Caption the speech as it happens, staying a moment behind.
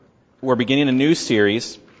we're beginning a new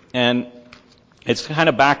series, and it's kind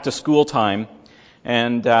of back to school time.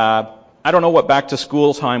 And I don't know what back to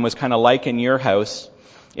school time was kind of like in your house.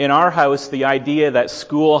 In our house, the idea that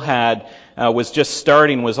school was just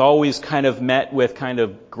starting was always kind of met with kind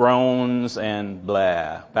of groans and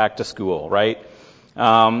blah, back to school, right?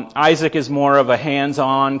 Isaac is more of a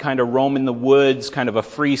hands-on, kind of roam in the woods, kind of a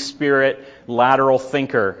free spirit, lateral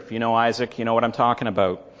thinker. If you know Isaac, you know what I'm talking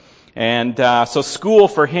about. And so school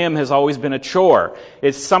for him has always been a chore.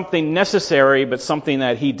 It's something necessary, but something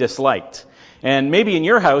that he disliked. And maybe in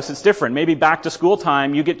your house it's different. Maybe back to school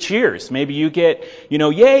time you get cheers. Maybe you get,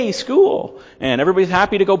 yay, school. And everybody's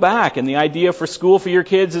happy to go back. And the idea for school for your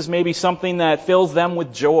kids is maybe something that fills them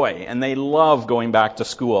with joy. And they love going back to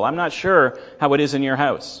school. I'm not sure how it is in your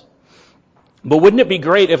house. But wouldn't it be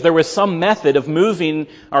great if there was some method of moving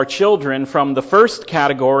our children from the first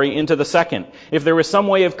category into the second? If there was some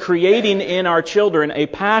way of creating in our children a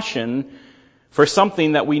passion for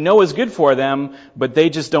something that we know is good for them, but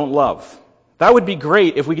they just don't love. That would be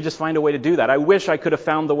great if we could just find a way to do that. I wish I could have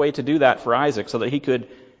found the way to do that for Isaac so that he could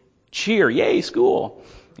cheer, yay, school,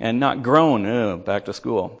 and not groan, back to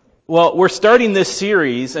school. Well, we're starting this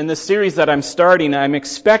series, and this series that I'm starting, I'm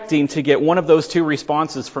expecting to get one of those two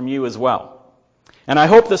responses from you as well. And I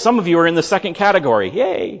hope that some of you are in the second category,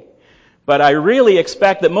 yay. But I really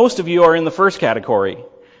expect that most of you are in the first category.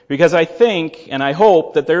 Because I think, and I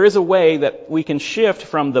hope, that there is a way that we can shift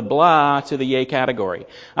from the blah to the yay category.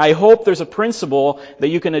 I hope there's a principle that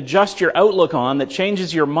you can adjust your outlook on that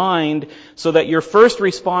changes your mind so that your first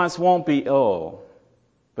response won't be, oh,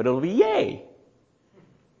 but it'll be yay.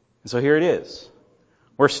 And so here it is.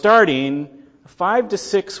 We're starting a 5 to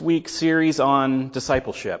 6 week series on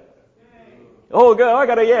discipleship. Oh, good, I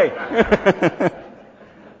got a yay.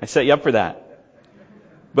 I set you up for that.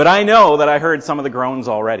 But I know that I heard some of the groans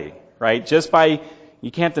already, right?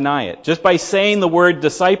 You can't deny it. Just by saying the word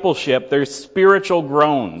discipleship, there's spiritual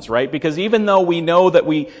groans, right? Because even though we know that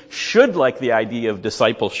we should like the idea of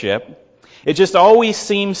discipleship, it just always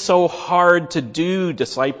seems so hard to do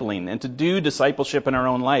discipling and to do discipleship in our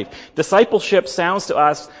own life. Discipleship sounds to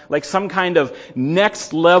us like some kind of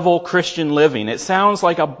next level Christian living. It sounds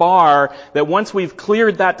like a bar that once we've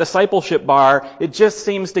cleared that discipleship bar, it just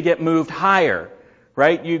seems to get moved higher.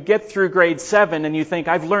 Right? You get through grade 7 and you think,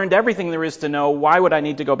 I've learned everything there is to know. Why would I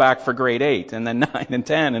need to go back for grade 8 and then 9 and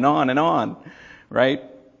 10 and on, right?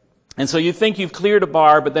 And so you think you've cleared a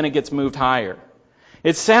bar, but then it gets moved higher.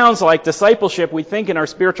 It sounds like discipleship, we think in our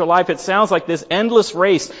spiritual life, it sounds like this endless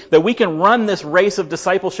race that we can run this race of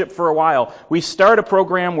discipleship for a while. We start a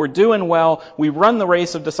program, we're doing well, we run the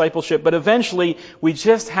race of discipleship, but eventually we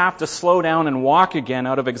just have to slow down and walk again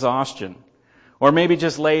out of exhaustion. Or maybe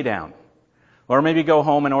just lay down. Or maybe go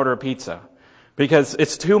home and order a pizza. Because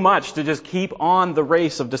it's too much to just keep on the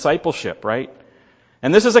race of discipleship, right?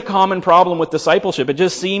 And this is a common problem with discipleship. It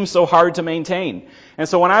just seems so hard to maintain. And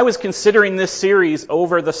so when I was considering this series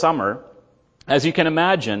over the summer, as you can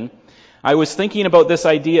imagine, I was thinking about this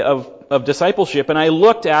idea of discipleship, and I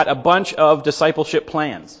looked at a bunch of discipleship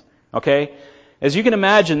plans. Okay? As you can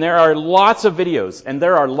imagine, there are lots of videos, and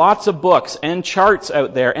there are lots of books and charts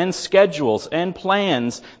out there, and schedules and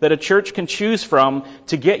plans that a church can choose from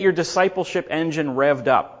to get your discipleship engine revved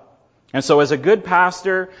up. And so as a good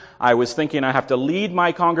pastor, I was thinking I have to lead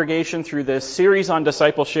my congregation through this series on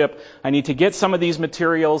discipleship. I need to get some of these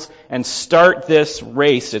materials and start this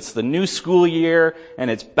race. It's the new school year, and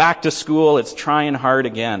it's back to school. It's trying hard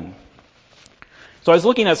again. So I was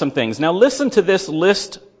looking at some things. Now listen to this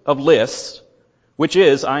list of lists, which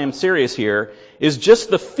is, I am serious here, is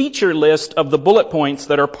just the feature list of the bullet points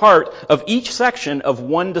that are part of each section of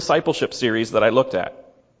one discipleship series that I looked at.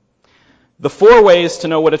 The 4 ways to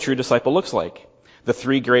know what a true disciple looks like. The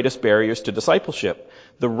 3 greatest barriers to discipleship.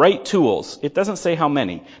 The right tools, it doesn't say how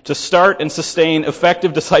many, to start and sustain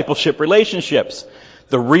effective discipleship relationships.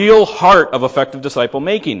 The real heart of effective disciple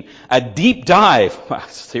making. A deep dive,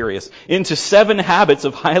 serious, into 7 habits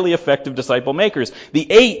of highly effective disciple makers.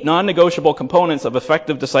 The 8 non-negotiable components of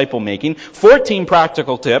effective disciple making. 14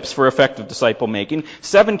 practical tips for effective disciple making.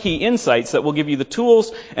 7 key insights that will give you the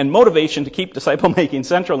tools and motivation to keep disciple making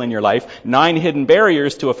central in your life. 9 hidden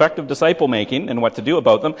barriers to effective disciple making and what to do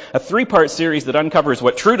about them. A 3-part series that uncovers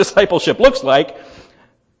what true discipleship looks like.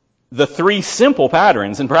 The 3 simple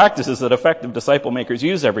patterns and practices that effective disciple makers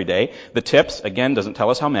use every day. The tips, again, doesn't tell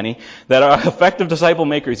us how many, that our effective disciple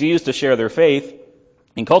makers use to share their faith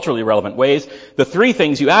in culturally relevant ways. The 3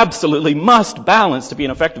 things you absolutely must balance to be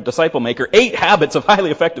an effective disciple maker. 8 habits of highly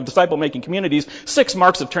effective disciple making communities. 6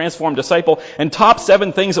 marks of transformed disciple. And top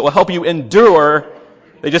 7 things that will help you endure.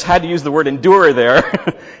 They just had to use the word endure there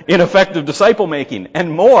in effective disciple making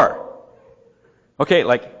and more. Okay,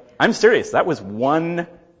 I'm serious. That was one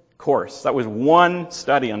course. That was one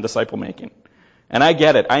study on disciple making. And I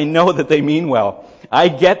get it. I know that they mean well. I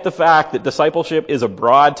get the fact that discipleship is a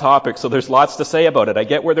broad topic, so there's lots to say about it. I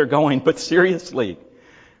get where they're going, but seriously,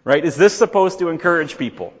 right? Is this supposed to encourage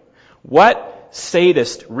people? What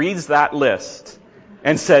sadist reads that list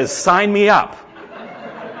and says, sign me up?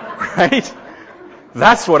 Right?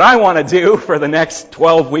 That's what I want to do for the next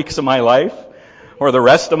 12 weeks of my life, or the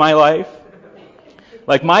rest of my life.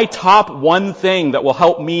 My top one thing that will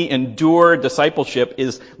help me endure discipleship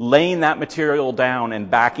is laying that material down and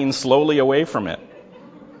backing slowly away from it.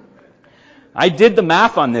 I did the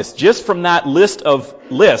math on this. Just from that list of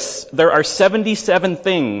lists, there are 77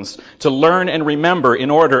 things to learn and remember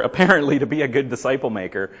in order, apparently, to be a good disciple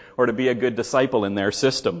maker or to be a good disciple in their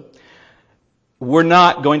system. We're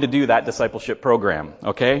not going to do that discipleship program,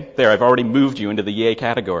 okay? There, I've already moved you into the yay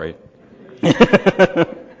category.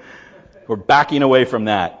 We're backing away from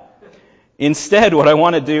that. Instead, what I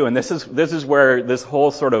want to do, and this is where this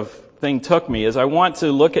whole sort of thing took me, is I want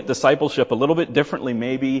to look at discipleship a little bit differently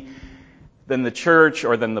maybe than the church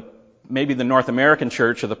or than maybe the North American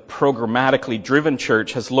church or the programmatically driven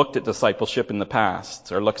church has looked at discipleship in the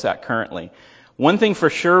past or looks at currently. One thing for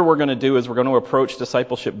sure we're going to do is we're going to approach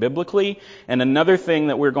discipleship biblically, and another thing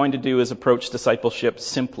that we're going to do is approach discipleship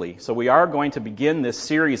simply. So we are going to begin this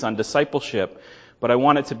series on discipleship, but I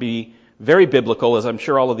want it to be very biblical, as I'm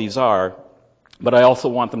sure all of these are, but I also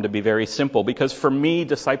want them to be very simple, because for me,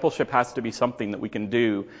 discipleship has to be something that we can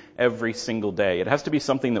do every single day. It has to be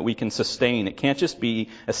something that we can sustain. It can't just be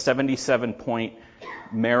a 77-point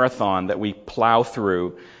marathon that we plow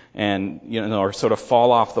through and, or sort of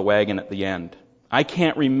fall off the wagon at the end. I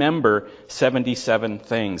can't remember 77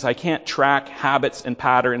 things. I can't track habits and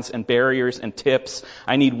patterns and barriers and tips.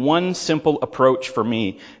 I need one simple approach for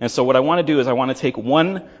me. And so what I want to do is I want to take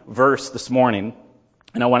one verse this morning,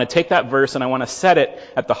 and I want to take that verse and I want to set it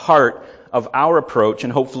at the heart of our approach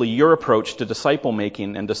and hopefully your approach to disciple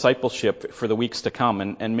making and discipleship for the weeks to come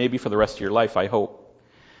and maybe for the rest of your life, I hope.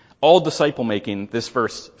 All disciple making this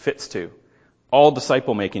verse fits to. All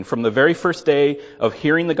disciple making, from the very first day of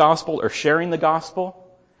hearing the gospel or sharing the gospel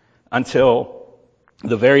until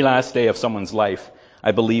the very last day of someone's life.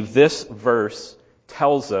 I believe this verse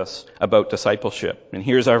tells us about discipleship. And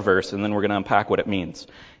here's our verse, and then we're going to unpack what it means.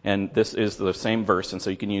 And this is the same verse, and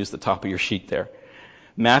so you can use the top of your sheet there.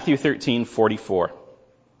 Matthew 13:44.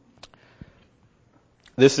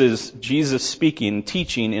 This is Jesus speaking,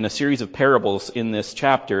 teaching in a series of parables in this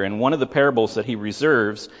chapter. And one of the parables that he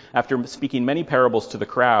reserves, after speaking many parables to the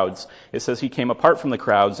crowds, it says he came apart from the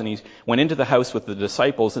crowds and he went into the house with the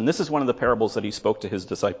disciples. And this is one of the parables that he spoke to his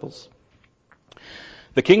disciples.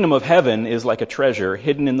 The kingdom of heaven is like a treasure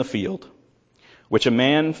hidden in the field, which a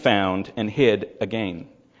man found and hid again.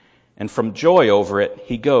 And from joy over it,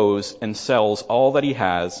 he goes and sells all that he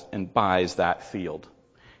has and buys that field.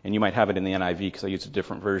 And you might have it in the NIV because I used a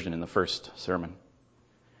different version in the first sermon.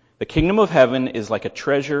 The kingdom of heaven is like a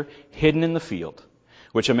treasure hidden in the field,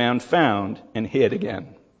 which a man found and hid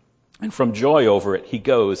again. And from joy over it, he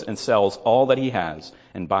goes and sells all that he has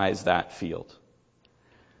and buys that field.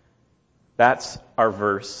 That's our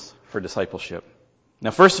verse for discipleship. Now,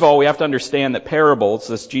 first of all, we have to understand that parables,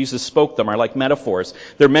 as Jesus spoke them, are like metaphors.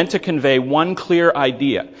 They're meant to convey one clear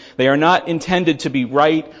idea. They are not intended to be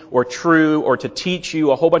right or true or to teach you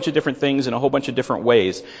a whole bunch of different things in a whole bunch of different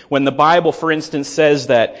ways. When the Bible, for instance, says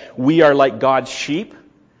that we are like God's sheep,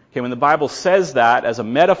 when the Bible says that as a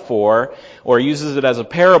metaphor or uses it as a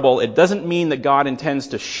parable, it doesn't mean that God intends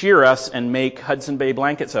to shear us and make Hudson Bay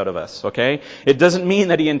blankets out of us, okay? It doesn't mean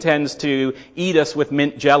that he intends to eat us with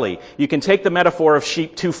mint jelly. You can take the metaphor of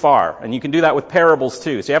sheep too far, and you can do that with parables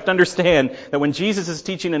too. So you have to understand that when Jesus is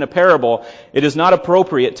teaching in a parable, it is not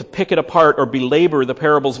appropriate to pick it apart or belabor the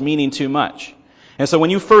parable's meaning too much. And so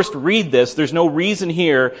when you first read this, there's no reason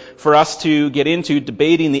here for us to get into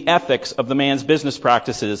debating the ethics of the man's business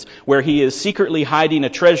practices, where he is secretly hiding a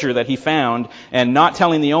treasure that he found and not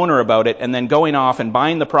telling the owner about it and then going off and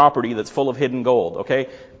buying the property that's full of hidden gold, okay?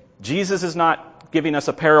 Jesus is not giving us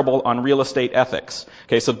a parable on real estate ethics,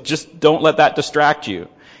 okay? So just don't let that distract you.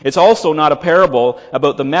 It's also not a parable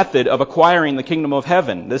about the method of acquiring the kingdom of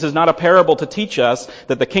heaven. This is not a parable to teach us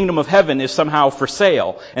that the kingdom of heaven is somehow for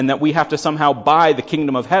sale and that we have to somehow buy the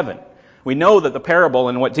kingdom of heaven. We know that the parable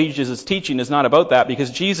and what Jesus is teaching is not about that because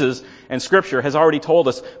Jesus and Scripture has already told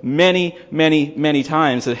us many, many, many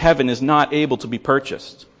times that heaven is not able to be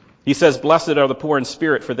purchased. He says, "Blessed are the poor in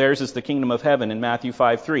spirit, for theirs is the kingdom of heaven," in Matthew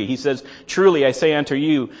 5:3. He says, "Truly I say unto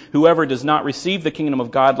you, whoever does not receive the kingdom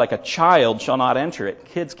of God like a child shall not enter it."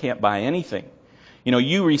 Kids can't buy anything.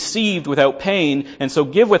 You received without paying, and so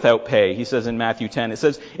give without pay, he says in Matthew 10. It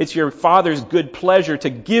says it's your Father's good pleasure to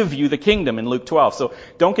give you the kingdom in Luke 12. So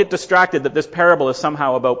don't get distracted that this parable is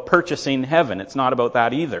somehow about purchasing heaven. It's not about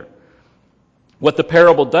that either. What the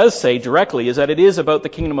parable does say directly is that it is about the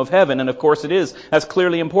kingdom of heaven, and of course it is. That's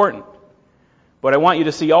clearly important. What I want you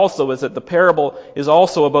to see also is that the parable is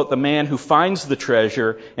also about the man who finds the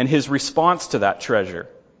treasure and his response to that treasure.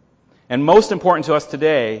 And most important to us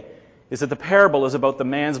today is that the parable is about the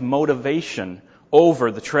man's motivation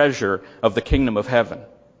over the treasure of the kingdom of heaven.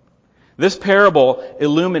 This parable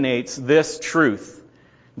illuminates this truth.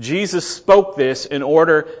 Jesus spoke this in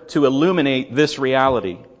order to illuminate this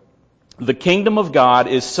reality. The kingdom of God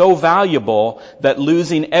is so valuable that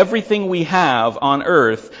losing everything we have on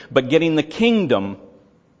earth but getting the kingdom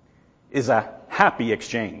is a happy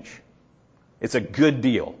exchange. It's a good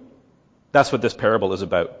deal. That's what this parable is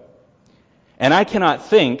about. And I cannot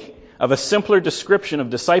think of a simpler description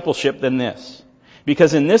of discipleship than this.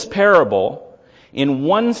 Because in this parable, in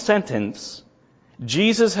one sentence,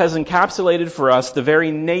 Jesus has encapsulated for us the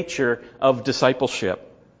very nature of discipleship.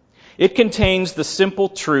 It contains the simple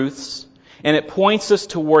truths, and it points us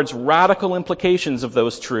towards radical implications of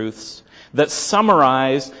those truths that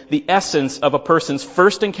summarize the essence of a person's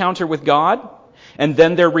first encounter with God and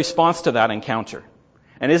then their response to that encounter.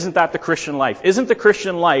 And isn't that the Christian life? Isn't the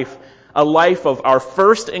Christian life a life of our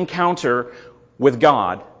first encounter with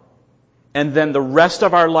God, and then the rest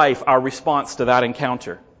of our life, our response to that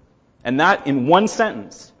encounter? And that, in one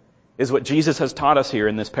sentence, is what Jesus has taught us here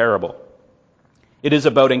in this parable. It is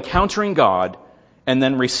about encountering God and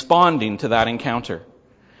then responding to that encounter.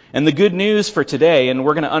 And the good news for today, and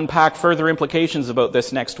we're going to unpack further implications about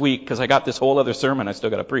this next week, because I got this whole other sermon I still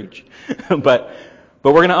got to preach. But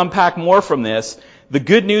we're going to unpack more from this. The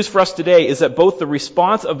good news for us today is that both the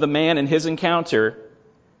response of the man in his encounter,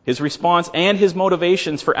 his response and his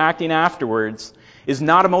motivations for acting afterwards, is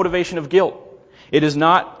not a motivation of guilt. It is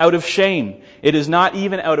not out of shame. It is not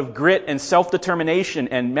even out of grit and self-determination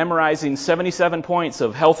and memorizing 77 points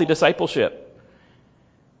of healthy discipleship.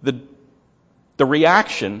 The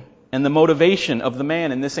reaction and the motivation of the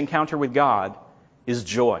man in this encounter with God is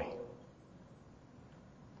joy.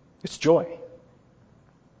 It's joy.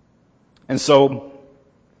 And so,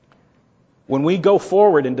 when we go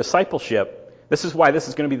forward in discipleship, this is why this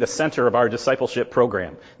is going to be the center of our discipleship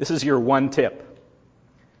program. This is your one tip.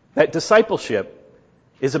 That discipleship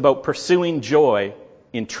is about pursuing joy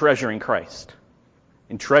in treasuring Christ,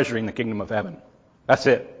 in treasuring the kingdom of heaven. That's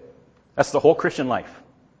it. That's the whole Christian life.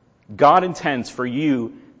 God intends for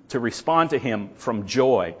you to respond to Him from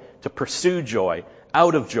joy, to pursue joy,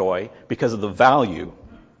 out of joy, because of the value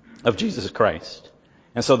of Jesus Christ.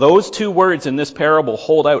 And so those two words in this parable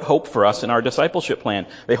hold out hope for us in our discipleship plan.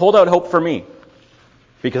 They hold out hope for me,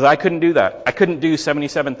 because I couldn't do that. I couldn't do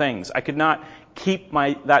 77 things. I could not keep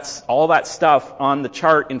all that stuff on the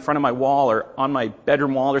chart in front of my wall or on my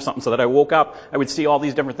bedroom wall or something, so that I woke up, I would see all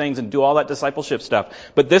these different things and do all that discipleship stuff.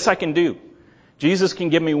 But this I can do. Jesus can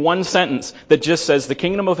give me one sentence that just says the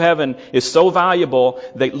kingdom of heaven is so valuable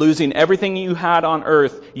that losing everything you had on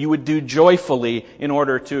earth, you would do joyfully in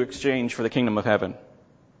order to exchange for the kingdom of heaven.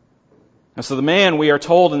 And so the man, we are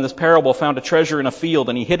told in this parable, found a treasure in a field,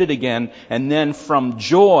 and he hid it again, and then from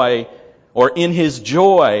joy, or in his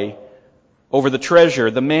joy over the treasure,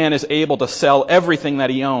 the man is able to sell everything that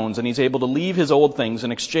he owns, and he's able to leave his old things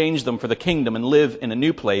and exchange them for the kingdom and live in a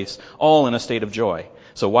new place, all in a state of joy.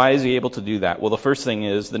 So why is he able to do that? Well, the first thing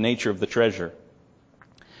is the nature of the treasure.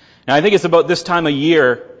 Now, I think it's about this time of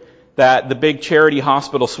year that the big charity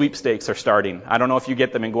hospital sweepstakes are starting. I don't know if you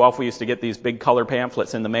get them. In Guelph, we used to get these big color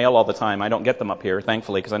pamphlets in the mail all the time. I don't get them up here,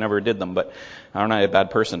 thankfully, because I never did them, but I'm not a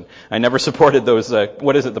bad person. I never supported those,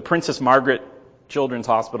 the Princess Margaret Children's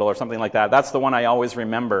Hospital or something like that. That's the one I always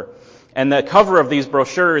remember. And the cover of these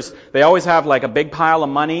brochures, they always have like a big pile of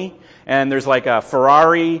money, and there's like a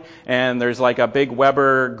Ferrari, and there's like a big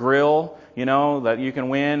Weber grill, that you can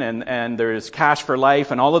win, and there's cash for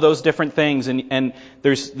life, and all of those different things, and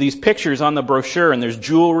there's these pictures on the brochure, and there's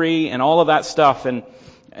jewelry, and all of that stuff, and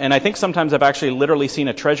I think sometimes I've actually literally seen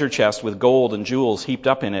a treasure chest with gold and jewels heaped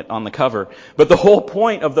up in it on the cover. But the whole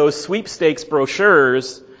point of those sweepstakes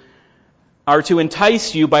brochures are to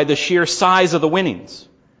entice you by the sheer size of the winnings.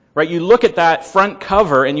 Right? You look at that front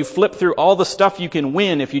cover and you flip through all the stuff you can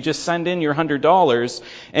win if you just send in your $100,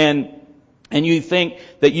 and you think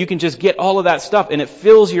that you can just get all of that stuff, and it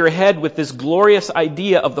fills your head with this glorious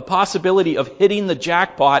idea of the possibility of hitting the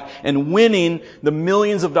jackpot and winning the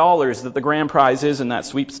millions of dollars that the grand prize is in that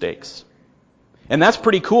sweepstakes. And that's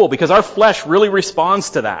pretty cool, because our flesh really responds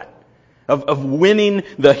to that. of winning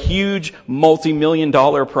the huge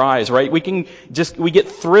multi-million-dollar prize, right? We get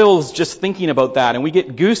thrills just thinking about that, and we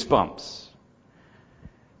get goosebumps.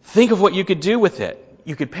 Think of what you could do with it.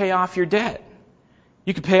 You could pay off your debt.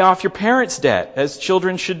 You could pay off your parents' debt, as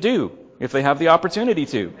children should do, if they have the opportunity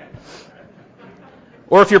to.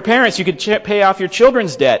 Or if you're parents, you could pay off your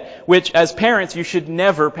children's debt, which as parents, you should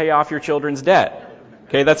never pay off your children's debt.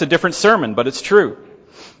 Okay, that's a different sermon, but it's true.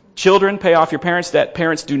 Children, pay off your parents' debt.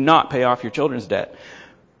 Parents, do not pay off your children's debt.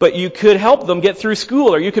 But you could help them get through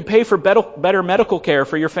school, or you could pay for better medical care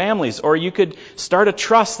for your families, or you could start a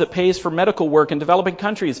trust that pays for medical work in developing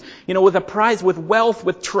countries. With a prize, with wealth,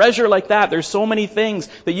 with treasure like that, there's so many things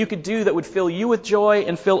that you could do that would fill you with joy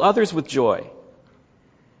and fill others with joy.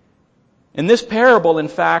 In this parable, in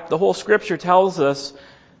fact, the whole Scripture tells us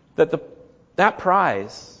that that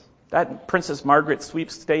prize, that Princess Margaret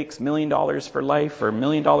sweepstakes, $1 million for life, or $1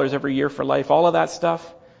 million every year for life, all of that stuff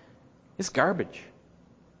is garbage.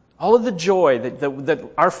 All of the joy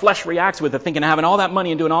that our flesh reacts with, of thinking of having all that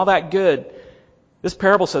money and doing all that good, this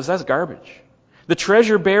parable says that's garbage. The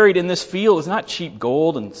treasure buried in this field is not cheap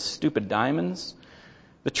gold and stupid diamonds.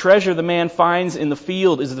 The treasure the man finds in the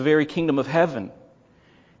field is the very kingdom of heaven.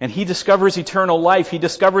 And he discovers eternal life. He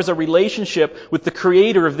discovers a relationship with the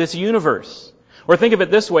creator of this universe. Or think of it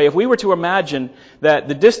this way. If we were to imagine that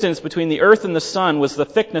the distance between the earth and the sun was the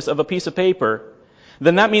thickness of a piece of paper,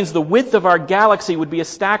 then that means the width of our galaxy would be a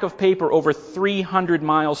stack of paper over 300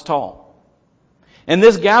 miles tall. And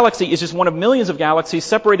this galaxy is just one of millions of galaxies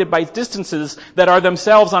separated by distances that are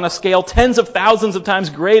themselves on a scale tens of thousands of times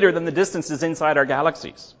greater than the distances inside our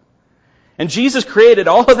galaxies. And Jesus created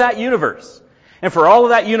all of that universe. And for all of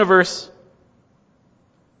that universe,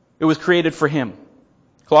 it was created for Him.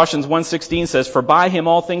 Colossians 1:16 says, "For by Him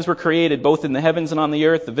all things were created, both in the heavens and on the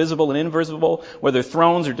earth, the visible and invisible, whether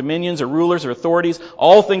thrones or dominions or rulers or authorities,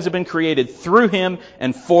 all things have been created through Him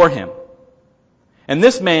and for Him." And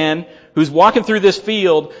this man who's walking through this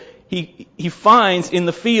field, he finds in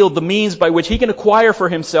the field the means by which he can acquire for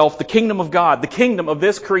himself the kingdom of God, the kingdom of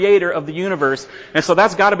this creator of the universe. And so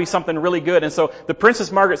that's got to be something really good. And so the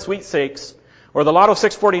Princess Margaret sweepstakes, or the Lotto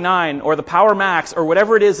 649, or the Power Max, or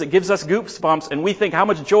whatever it is that gives us goosebumps, and we think how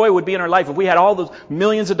much joy would be in our life if we had all those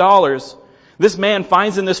millions of dollars. This man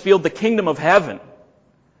finds in this field the kingdom of heaven.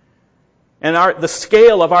 And the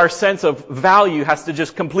scale of our sense of value has to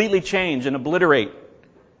just completely change and obliterate.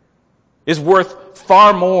 Is worth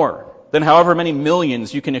far more than however many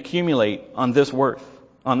millions you can accumulate on this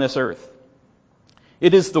earth.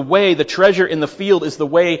 It is the way, the treasure in the field is the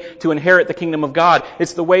way to inherit the kingdom of God.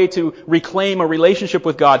 It's the way to reclaim a relationship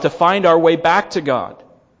with God, to find our way back to God.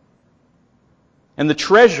 And the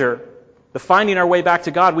treasure, the finding our way back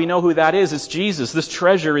to God, we know who that is. It's Jesus. This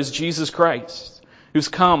treasure is Jesus Christ, who's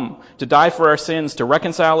come to die for our sins, to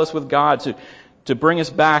reconcile us with God, to bring us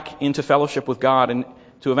back into fellowship with God, and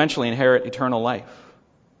to eventually inherit eternal life.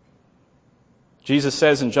 Jesus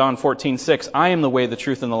says in John 14:6, "I am the way, the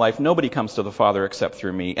truth, and the life. Nobody comes to the Father except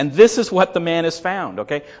through me." And this is what the man has found,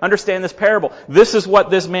 okay? Understand this parable. This is what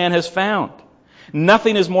this man has found.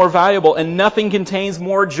 Nothing is more valuable, and nothing contains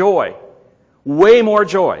more joy, way more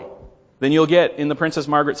joy, than you'll get in the Princess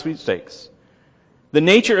Margaret sweepstakes. The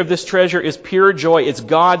nature of this treasure is pure joy. It's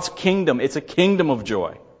God's kingdom. It's a kingdom of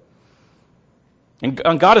joy.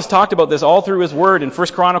 And God has talked about this all through His Word. In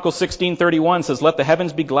 1 Chronicles 16:31 says, "Let the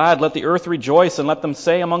heavens be glad, let the earth rejoice, and let them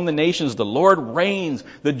say among the nations, the Lord reigns."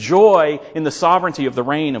 The joy in the sovereignty of the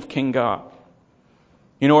reign of King God.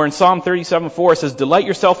 Or in Psalm 37:4 it says, "Delight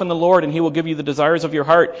yourself in the Lord, and He will give you the desires of your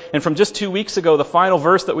heart." And from just 2 weeks ago, the final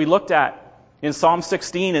verse that we looked at in Psalm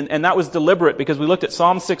 16, and that was deliberate because we looked at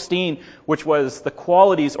Psalm 16, which was the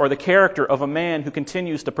qualities or the character of a man who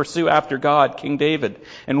continues to pursue after God, King David.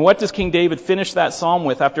 And what does King David finish that psalm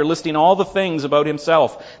with after listing all the things about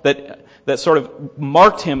himself that sort of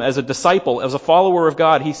marked him as a disciple, as a follower of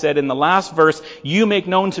God? He said in the last verse, "You make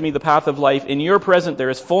known to me the path of life. In your presence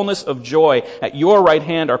there is fullness of joy. At your right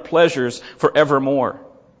hand are pleasures forevermore."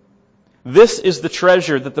 This is the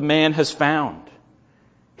treasure that the man has found.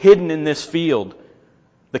 Hidden in this field,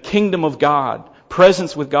 the kingdom of God,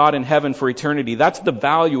 presence with God in heaven for eternity. That's the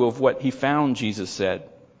value of what he found, Jesus said.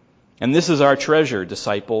 And this is our treasure,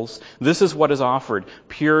 disciples. This is what is offered,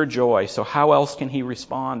 pure joy. So how else can he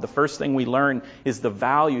respond? The first thing we learn is the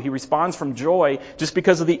value. He responds from joy just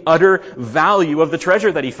because of the utter value of the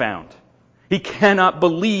treasure that he found. He cannot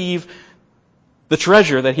believe the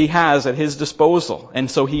treasure that he has at his disposal, and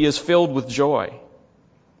so he is filled with joy.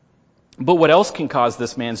 But what else can cause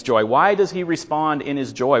this man's joy? Why does he respond in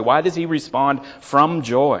his joy? Why does he respond from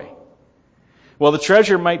joy? Well, the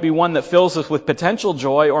treasure might be one that fills us with potential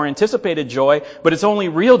joy or anticipated joy, but it's only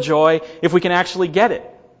real joy if we can actually get it.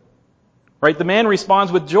 Right? The man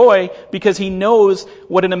responds with joy because he knows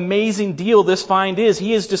what an amazing deal this find is.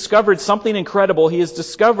 He has discovered something incredible. He has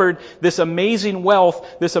discovered this amazing wealth,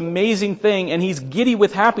 this amazing thing, and he's giddy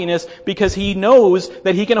with happiness because he knows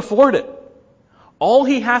that he can afford it. All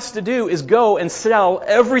he has to do is go and sell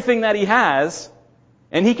everything that he has,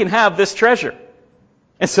 and he can have this treasure.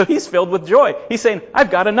 And so he's filled with joy. He's saying,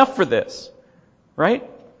 I've got enough for this. Right?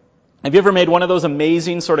 Have you ever made one of those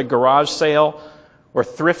amazing sort of garage sale or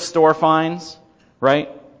thrift store finds?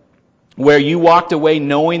 Right? Where you walked away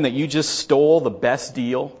knowing that you just stole the best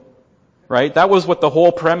deal? Right? That was what the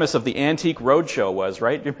whole premise of the Antique Roadshow was,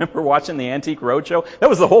 right? Do you remember watching the Antique Roadshow? That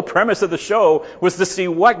was the whole premise of the show, was to see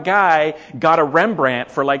what guy got a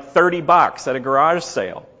Rembrandt for like $30 at a garage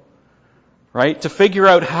sale. Right? To figure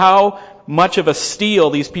out how much of a steal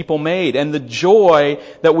these people made. And the joy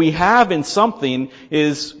that we have in something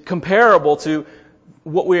is comparable to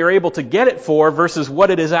what we are able to get it for versus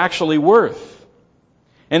what it is actually worth.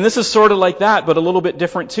 And this is sort of like that, but a little bit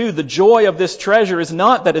different too. The joy of this treasure is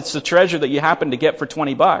not that it's a treasure that you happen to get for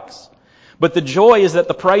 $20. But the joy is that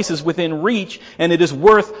the price is within reach and it is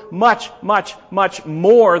worth much, much, much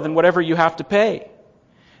more than whatever you have to pay.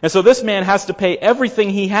 And so this man has to pay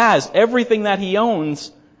everything he has, everything that he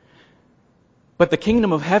owns, but the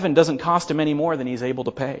kingdom of heaven doesn't cost him any more than he's able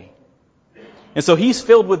to pay. And so he's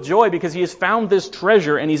filled with joy because he has found this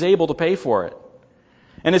treasure and he's able to pay for it.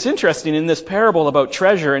 And it's interesting in this parable about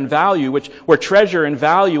treasure and value, where treasure and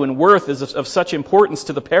value and worth is of such importance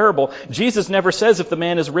to the parable, Jesus never says if the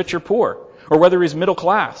man is rich or poor, or whether he's middle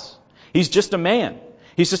class. He's just a man.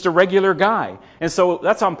 He's just a regular guy. And so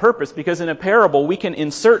that's on purpose, because in a parable we can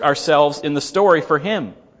insert ourselves in the story for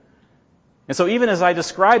him. And so even as I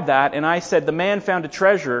described that, and I said the man found a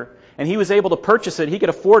treasure, and he was able to purchase it, he could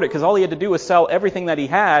afford it because all he had to do was sell everything that he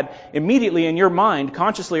had, immediately in your mind,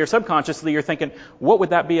 consciously or subconsciously, you're thinking, what would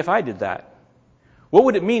that be if I did that? What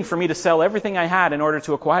would it mean for me to sell everything I had in order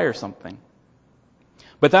to acquire something?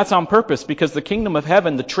 But that's on purpose, because the kingdom of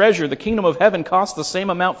heaven, the treasure, the kingdom of heaven costs the same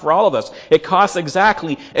amount for all of us. It costs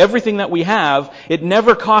exactly everything that we have. It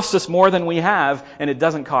never costs us more than we have, and it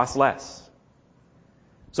doesn't cost less.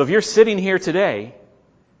 So if you're sitting here today,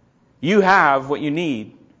 you have what you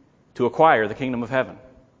need to acquire the kingdom of heaven.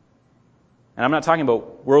 And I'm not talking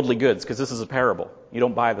about worldly goods, because this is a parable. You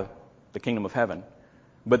don't buy the kingdom of heaven.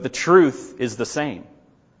 But the truth is the same.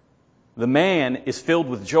 The man is filled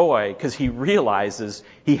with joy because he realizes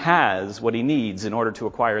he has what he needs in order to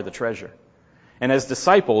acquire the treasure. And as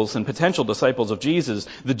disciples and potential disciples of Jesus,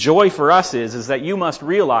 the joy for us is that you must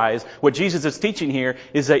realize what Jesus is teaching here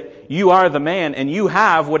is that you are the man and you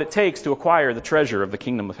have what it takes to acquire the treasure of the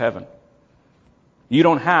kingdom of heaven. You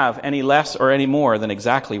don't have any less or any more than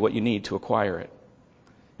exactly what you need to acquire it.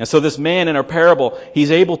 And so this man in our parable, he's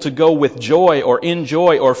able to go with joy or in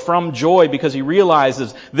joy or from joy because he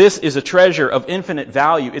realizes this is a treasure of infinite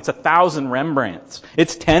value. It's 1,000 Rembrandts.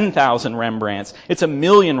 It's 10,000 Rembrandts. It's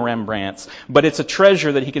 1,000,000 Rembrandts. But it's a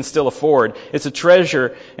treasure that he can still afford. It's a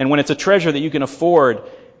treasure, and when it's a treasure that you can afford,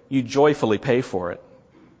 you joyfully pay for it.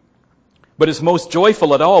 But it's most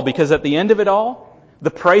joyful at all because at the end of it all, the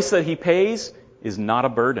price that he pays is not a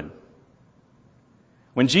burden.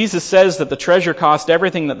 When Jesus says that the treasure cost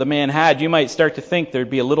everything that the man had, you might start to think there'd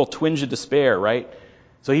be a little twinge of despair, right?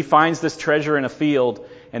 So he finds this treasure in a field,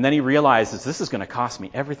 and then he realizes, this is going to cost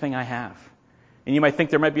me everything I have. And you might think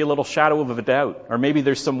there might be a little shadow of a doubt, or maybe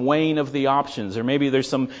there's some weighing of the options, or maybe there's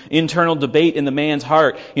some internal debate in the man's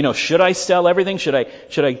heart. You know, should I sell everything? Should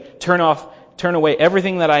I turn away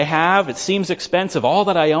everything that I have? It seems expensive, all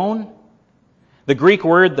that I own. The Greek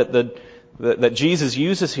word that Jesus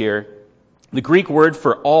uses here, the Greek word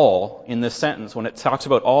for all in this sentence, when it talks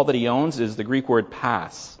about all that he owns, is the Greek word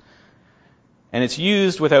pas. And it's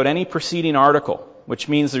used without any preceding article, which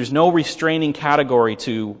means there's no restraining category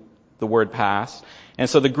to the word pas. And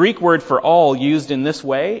so the Greek word for all used in this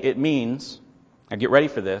way, it means, now get ready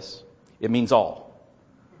for this, it means all.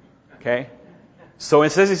 Okay? So when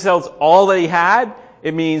it says he sells all that he had,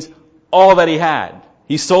 it means all that he had.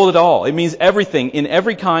 He sold it all. It means everything, in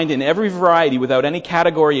every kind, in every variety, without any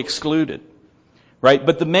category excluded. Right?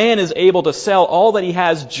 But the man is able to sell all that he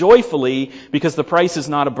has joyfully because the price is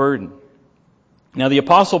not a burden. Now the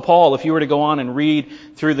Apostle Paul, if you were to go on and read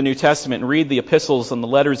through the New Testament and read the epistles and the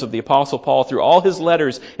letters of the Apostle Paul, through all his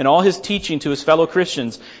letters and all his teaching to his fellow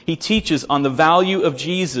Christians, he teaches on the value of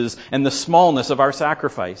Jesus and the smallness of our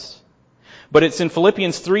sacrifice. But it's in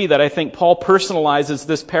Philippians 3 that I think Paul personalizes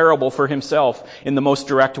this parable for himself in the most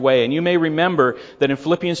direct way. And you may remember that in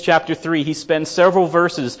Philippians chapter 3, he spends several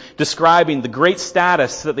verses describing the great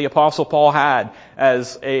status that the Apostle Paul had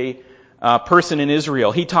as a person in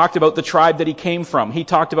Israel. He talked about the tribe that he came from. He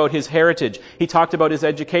talked about his heritage. He talked about his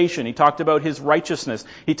education. He talked about his righteousness.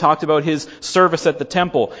 He talked about his service at the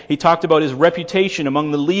temple. He talked about his reputation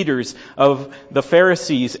among the leaders of the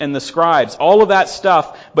Pharisees and the scribes. All of that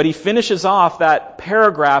stuff, but he finishes off that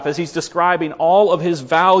paragraph as he's describing all of his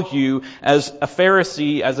value as a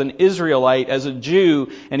Pharisee, as an Israelite, as a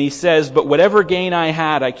Jew, and he says, "But whatever gain I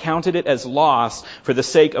had, I counted it as loss for the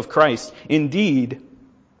sake of Christ. Indeed,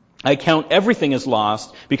 I count everything as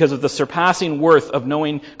lost because of the surpassing worth of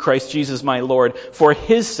knowing Christ Jesus my Lord. For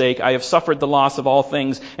His sake I have suffered the loss of all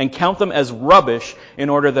things and count them as rubbish in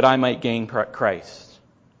order that I might gain Christ."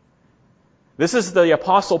 This is the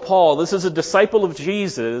Apostle Paul. This is a disciple of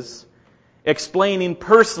Jesus explaining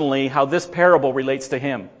personally how this parable relates to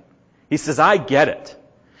him. He says, I get it.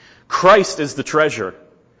 Christ is the treasure.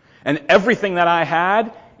 And everything that I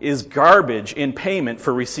had is garbage in payment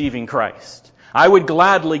for receiving Christ. I would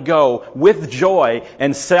gladly go with joy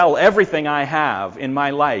and sell everything I have in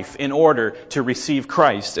my life in order to receive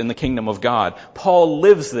Christ in the kingdom of God. Paul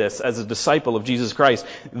lives this as a disciple of Jesus Christ.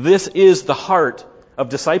 This is the heart of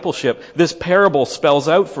discipleship. This parable spells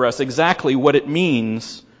out for us exactly what it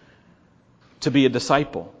means to be a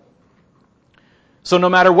disciple. So no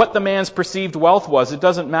matter what the man's perceived wealth was, it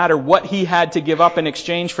doesn't matter what he had to give up in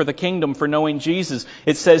exchange for the kingdom for knowing Jesus.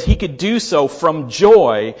 It says he could do so from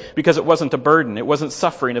joy because it wasn't a burden. It wasn't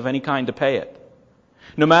suffering of any kind to pay it.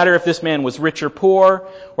 No matter if this man was rich or poor,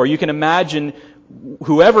 or you can imagine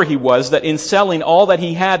whoever he was, that in selling all that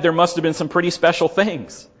he had, there must have been some pretty special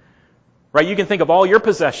things. Right? You can think of all your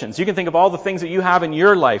possessions. You can think of all the things that you have in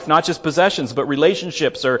your life, not just possessions, but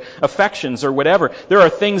relationships or affections or whatever. There are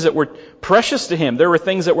things that were precious to him. There were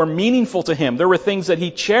things that were meaningful to him. There were things that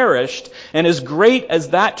he cherished. And as great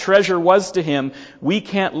as that treasure was to him, we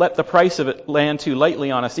can't let the price of it land too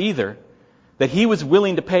lightly on us either. That he was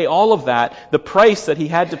willing to pay all of that. The price that he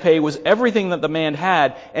had to pay was everything that the man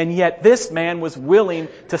had, and yet this man was willing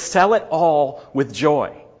to sell it all with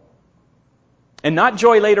joy. And not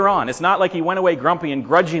joy later on. It's not like he went away grumpy and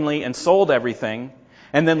grudgingly and sold everything,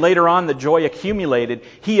 and then later on the joy accumulated.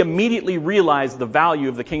 He immediately realized the value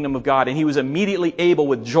of the kingdom of God, and he was immediately able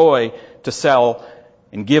with joy to sell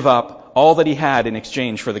and give up all that he had in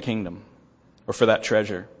exchange for the kingdom, or for that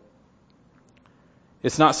treasure.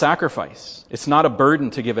 It's not sacrifice. It's not a burden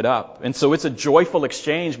to give it up. And so it's a joyful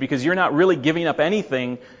exchange because you're not really giving up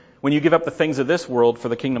anything when you give up the things of this world for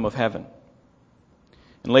the kingdom of heaven.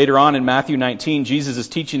 And later on in Matthew 19, Jesus is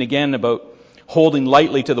teaching again about holding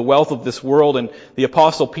lightly to the wealth of this world, and the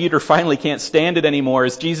Apostle Peter finally can't stand it anymore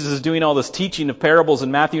as Jesus is doing all this teaching of parables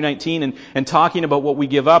in Matthew 19 and talking about what we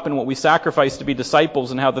give up and what we sacrifice to be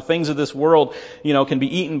disciples and how the things of this world, can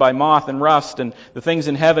be eaten by moth and rust, and the things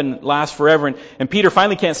in heaven last forever. And Peter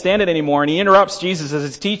finally can't stand it anymore, and he interrupts Jesus as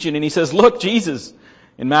he's teaching, and he says, "Look, Jesus,"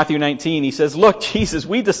 in Matthew 19, he says, "Look, Jesus,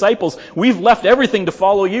 we disciples, we've left everything to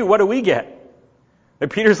follow you. What do we get?" And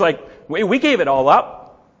Peter's like, we gave it all up.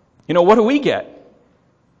 What do we get?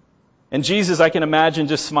 And Jesus, I can imagine,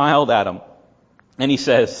 just smiled at him. And he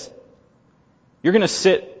says, "You're going to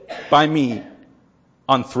sit by me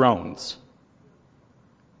on thrones.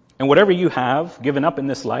 And whatever you have given up in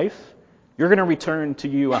this life, you're going to return to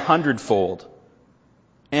you 100-fold.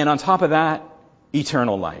 And on top of that,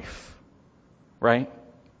 eternal life." Right?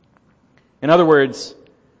 In other words,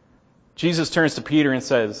 Jesus turns to Peter and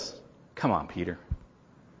says, "Come on, Peter.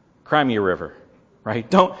 Cry me a river." Right?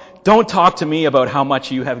 Don't talk to me about how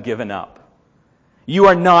much you have given up. You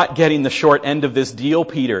are not getting the short end of this deal,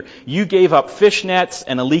 Peter. You gave up fish nets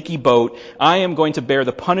and a leaky boat. I am going to bear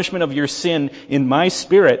the punishment of your sin in my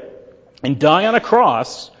spirit and die on a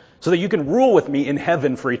cross so that you can rule with me in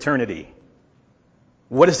heaven for eternity.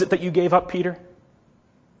 What is it that you gave up, Peter?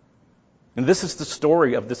 And this is the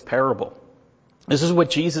story of this parable. This is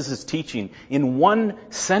what Jesus is teaching in one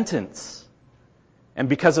sentence. And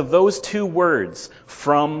because of those two words,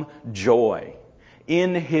 from joy,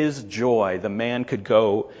 in his joy, the man could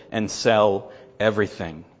go and sell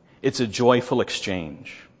everything. It's a joyful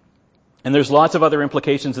exchange. And there's lots of other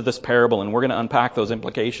implications of this parable, and we're going to unpack those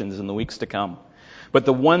implications in the weeks to come. But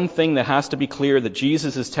the one thing that has to be clear that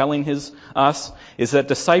Jesus is telling us is that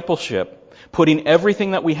discipleship, putting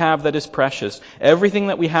everything that we have that is precious, everything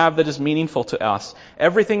that we have that is meaningful to us,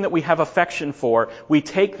 everything that we have affection for, we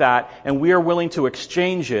take that and we are willing to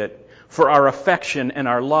exchange it for our affection and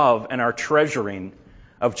our love and our treasuring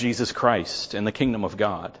of Jesus Christ and the kingdom of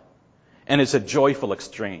God. And it's a joyful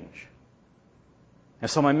exchange. And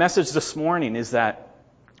so my message this morning is that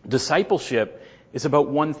discipleship is about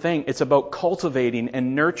one thing. It's about cultivating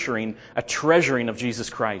and nurturing a treasuring of Jesus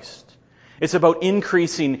Christ. It's about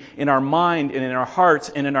increasing in our mind and in our hearts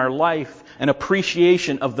and in our life an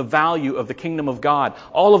appreciation of the value of the kingdom of God,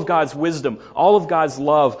 all of God's wisdom, all of God's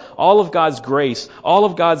love, all of God's grace, all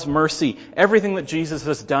of God's mercy, everything that Jesus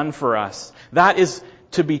has done for us. That is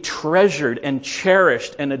to be treasured and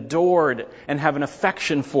cherished and adored and have an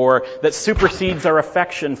affection for that supersedes our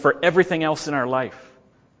affection for everything else in our life.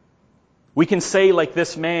 We can say like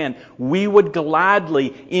this man, we would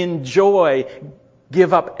gladly enjoy,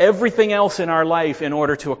 give up everything else in our life in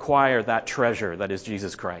order to acquire that treasure that is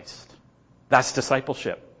Jesus Christ. That's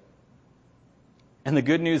discipleship. And the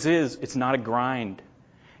good news is, it's not a grind.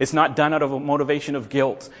 It's not done out of a motivation of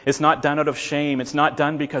guilt. It's not done out of shame. It's not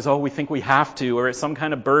done because, we think we have to, or it's some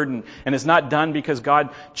kind of burden. And it's not done because God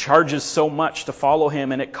charges so much to follow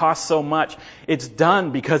Him and it costs so much. It's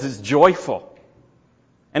done because it's joyful.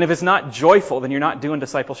 And if it's not joyful, then you're not doing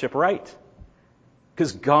discipleship right.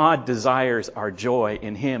 Because God desires our joy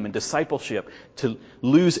in Him, and discipleship, to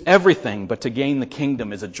lose everything but to gain the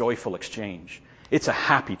kingdom, is a joyful exchange. It's a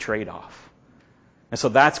happy trade-off. And so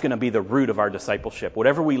that's going to be the root of our discipleship.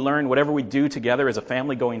 Whatever we learn, whatever we do together as a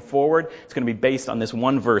family going forward, it's going to be based on this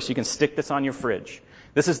one verse. You can stick this on your fridge.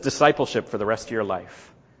 This is discipleship for the rest of your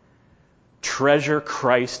life. Treasure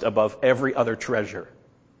Christ above every other treasure.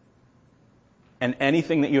 And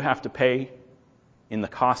anything that you have to pay in the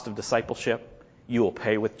cost of discipleship, you will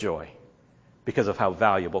pay with joy because of how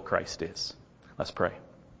valuable Christ is. Let's pray.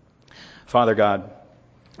 Father God,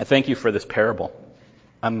 I thank you for this parable.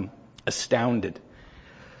 I'm astounded.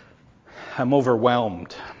 I'm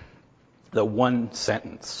overwhelmed that one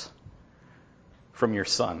sentence from your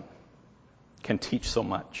Son can teach so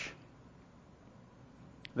much.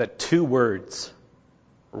 That 2 words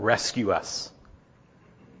rescue us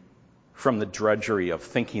from the drudgery of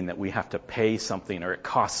thinking that we have to pay something, or it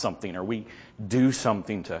costs something, or we do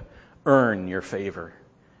something to earn your favor,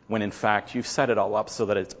 when in fact you've set it all up so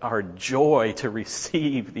that it's our joy to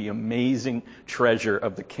receive the amazing treasure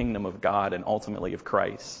of the kingdom of God and ultimately of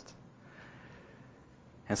Christ.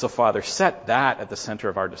 And so, Father, set that at the center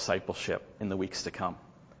of our discipleship in the weeks to come.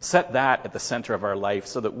 Set that at the center of our life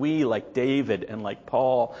so that we, like David and like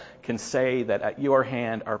Paul, can say that at your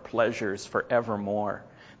hand are pleasures forevermore.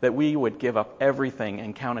 That we would give up everything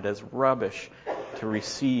and count it as rubbish to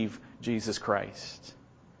receive Jesus Christ.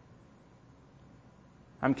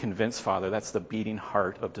 I'm convinced, Father, that's the beating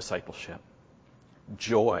heart of discipleship.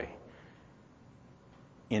 Joy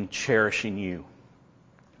in cherishing you.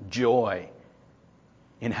 Joy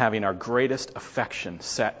in having our greatest affection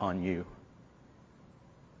set on you.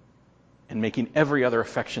 And making every other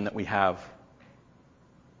affection that we have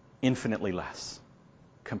infinitely less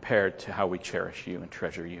compared to how we cherish you and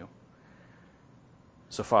treasure you.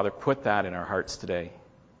 So, Father, put that in our hearts today.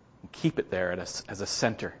 And keep it there as a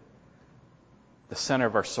center. The center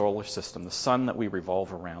of our solar system, the sun that we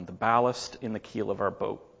revolve around, the ballast in the keel of our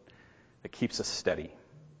boat that keeps us steady,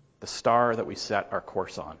 the star that we set our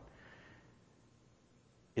course on,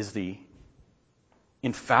 is the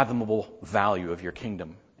unfathomable value of your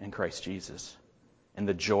kingdom in Christ Jesus and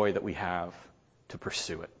the joy that we have to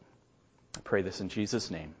pursue it. I pray this in Jesus'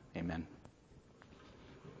 name. Amen.